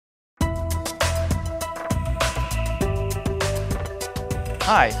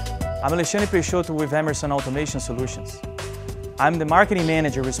Hi, I'm Alexandre Peixoto with Emerson Automation Solutions. I'm the marketing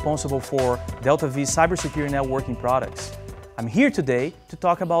manager responsible for DeltaV CyberSecurity networking products. I'm here today to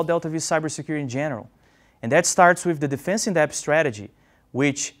talk about DeltaV cybersecurity in general. And that starts with the Defense In-Depth strategy,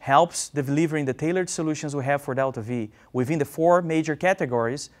 which helps delivering the tailored solutions we have for DeltaV within the four major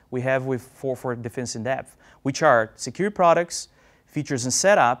categories we have for Defense In-Depth, which are security products, features and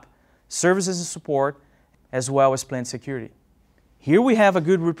setup, services and support, as well as planned security. Here we have a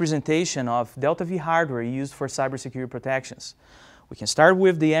good representation of DeltaV hardware used for cybersecurity protections. We can start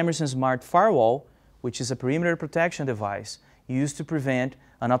with the Emerson Smart Firewall, which is a perimeter protection device used to prevent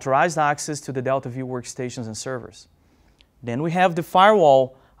unauthorized access to the DeltaV workstations and servers. Then we have the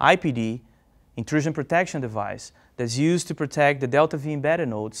Firewall IPD, intrusion protection device, that's used to protect the DeltaV embedded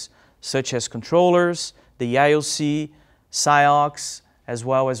nodes, such as controllers, the IOC, SIOX, as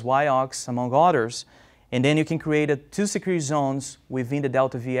well as YOX, among others. And then you can create two security zones within the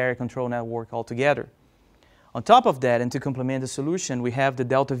DeltaV area control network altogether. On top of that, and to complement the solution, we have the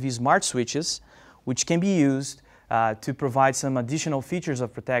DeltaV Smart Switches, which can be used to provide some additional features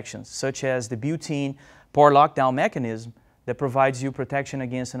of protection, such as the built-in port lockdown mechanism that provides you protection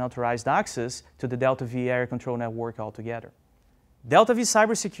against unauthorized access to the DeltaV area control network altogether. DeltaV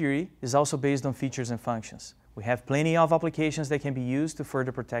cybersecurity is also based on features and functions. We have plenty of applications that can be used to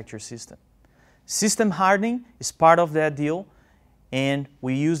further protect your system. System hardening is part of that deal, and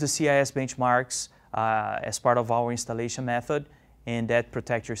we use the CIS benchmarks as part of our installation method, and that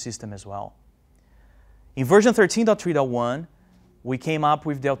protects your system as well. In version 13.3.1, we came up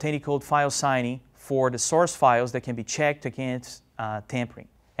with the authenticate file signing for the source files that can be checked against tampering.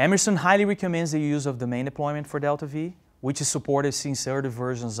 Emerson highly recommends the use of domain deployment for DeltaV, which is supported since early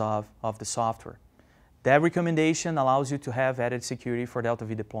versions of the software. That recommendation allows you to have added security for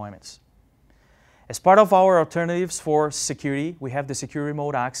DeltaV deployments. As part of our alternatives for security, we have the secure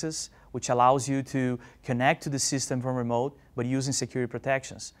remote access, which allows you to connect to the system from remote, but using security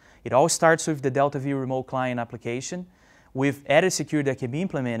protections. It all starts with the DeltaV remote client application, with added security that can be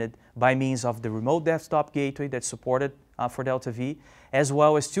implemented by means of the remote desktop gateway that's supported for DeltaV, as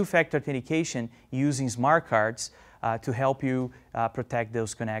well as two-factor authentication using smart cards to help you protect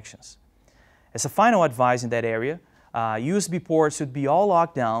those connections. As a final advice in that area, USB ports should be all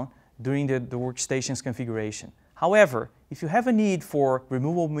locked down during the workstation's configuration. However, if you have a need for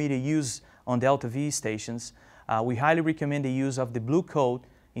removable media use on DeltaV stations, we highly recommend the use of the Blue Coat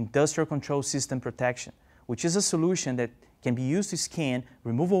Industrial Control System Protection, which is a solution that can be used to scan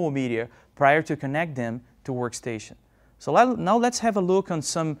removable media prior to connect them to workstation. So now let's have a look on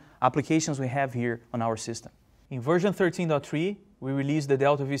some applications we have here on our system. In version 13.3, we released the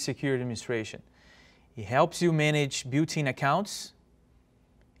DeltaV Security Administration. It helps you manage built-in accounts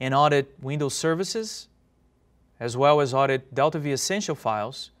and audit Windows services, as well as audit DeltaV Essential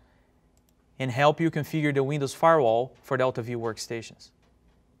files, and help you configure the Windows Firewall for DeltaV workstations.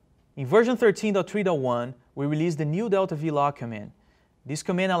 In version 13.3.1, we released the new DeltaV Lock command. This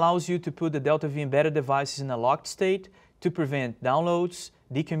command allows you to put the DeltaV embedded devices in a locked state to prevent downloads,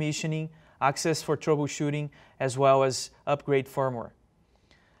 decommissioning, access for troubleshooting, as well as upgrade firmware.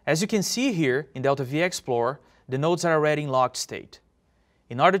 As you can see here in DeltaV Explorer, the nodes are already in locked state.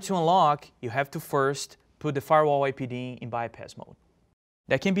 In order to unlock, you have to first put the firewall IPD in bypass mode.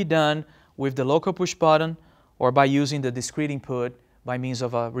 That can be done with the local push button or by using the discrete input by means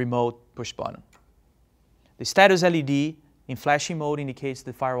of a remote push button. The status LED in flashing mode indicates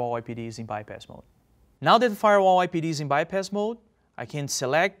the firewall IPD is in bypass mode. Now that the firewall IPD is in bypass mode, I can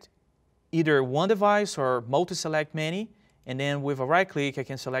select either one device or multi-select many, and then with a right click I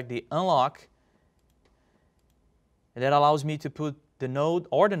can select the unlock, and that allows me to put the node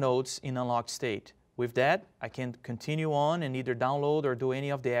or the nodes in unlocked state. With that, I can continue on and either download or do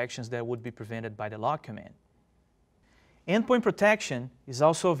any of the actions that would be prevented by the lock command. Endpoint Protection is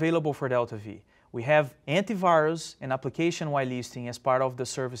also available for DeltaV. We have antivirus and application whitelisting as part of the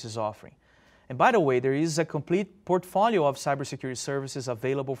services offering. And by the way, there is a complete portfolio of cybersecurity services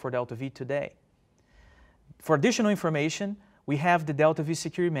available for DeltaV today. For additional information, we have the DeltaV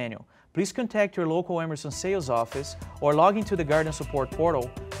Security Manual. Please contact your local Emerson sales office or log into the Guardian Support portal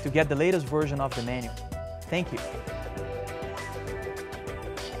to get the latest version of the manual. Thank you.